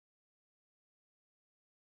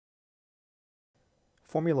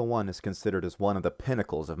Formula One is considered as one of the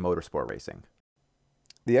pinnacles of motorsport racing.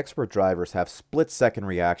 The expert drivers have split-second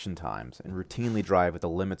reaction times and routinely drive at the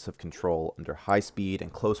limits of control under high-speed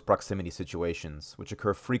and close proximity situations, which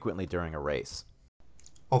occur frequently during a race.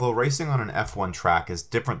 Although racing on an F1 track is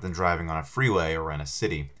different than driving on a freeway or in a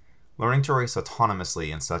city, learning to race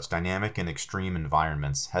autonomously in such dynamic and extreme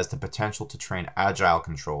environments has the potential to train agile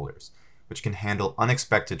controllers, which can handle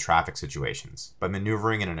unexpected traffic situations by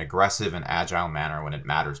maneuvering in an aggressive and agile manner when it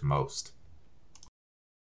matters most.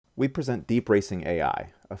 We present DeepRacing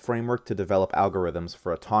AI, a framework to develop algorithms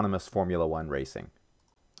for autonomous Formula One racing.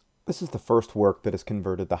 This is the first work that has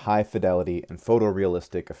converted the high-fidelity and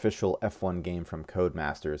photorealistic official F1 game from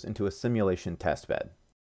Codemasters into a simulation testbed.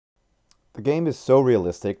 The game is so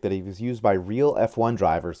realistic that it was used by real F1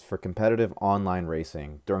 drivers for competitive online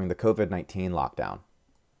racing during the COVID-19 lockdown.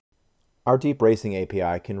 Our DeepRacing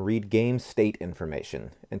API can read game state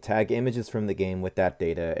information and tag images from the game with that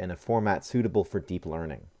data in a format suitable for deep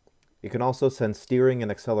learning. It can also send steering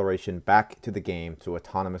and acceleration back to the game to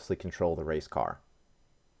autonomously control the race car.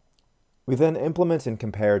 We then implement and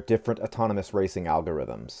compare different autonomous racing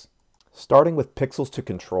algorithms, starting with pixels to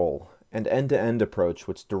control, an end-to-end approach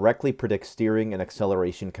which directly predicts steering and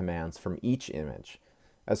acceleration commands from each image.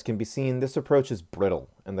 As can be seen, this approach is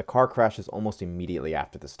brittle, and the car crashes almost immediately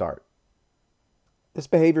after the start. This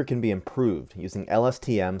behavior can be improved using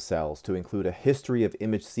LSTM cells to include a history of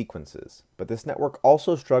image sequences, but this network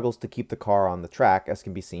also struggles to keep the car on the track, as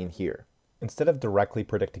can be seen here. Instead of directly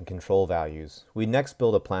predicting control values, we next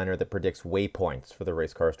build a planner that predicts waypoints for the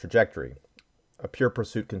race car's trajectory. A pure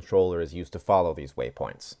pursuit controller is used to follow these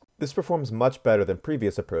waypoints. This performs much better than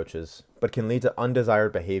previous approaches, but can lead to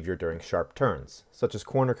undesired behavior during sharp turns, such as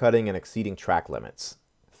corner cutting and exceeding track limits.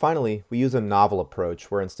 Finally, we use a novel approach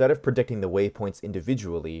where instead of predicting the waypoints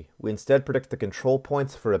individually, we instead predict the control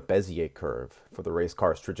points for a Bezier curve for the race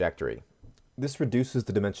car's trajectory. This reduces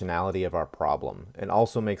the dimensionality of our problem and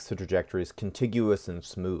also makes the trajectories contiguous and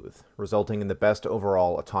smooth, resulting in the best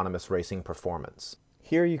overall autonomous racing performance.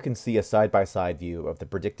 Here you can see a side-by-side view of the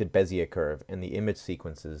predicted Bezier curve and the image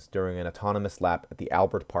sequences during an autonomous lap at the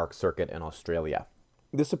Albert Park circuit in Australia.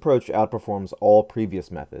 This approach outperforms all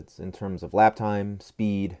previous methods in terms of lap time,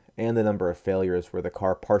 speed, and the number of failures where the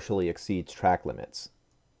car partially exceeds track limits.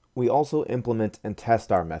 We also implement and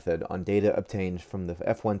test our method on data obtained from the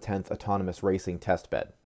F1 10th autonomous racing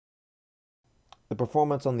testbed. The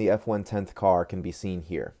performance on the F1 10th car can be seen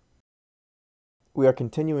here. We are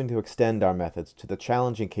continuing to extend our methods to the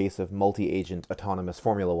challenging case of multi-agent autonomous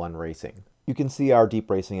Formula One racing. You can see our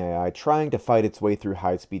DeepRacing AI trying to fight its way through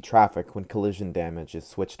high-speed traffic when collision damage is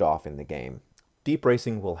switched off in the game.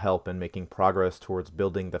 DeepRacing will help in making progress towards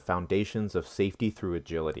building the foundations of safety through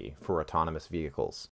agility for autonomous vehicles.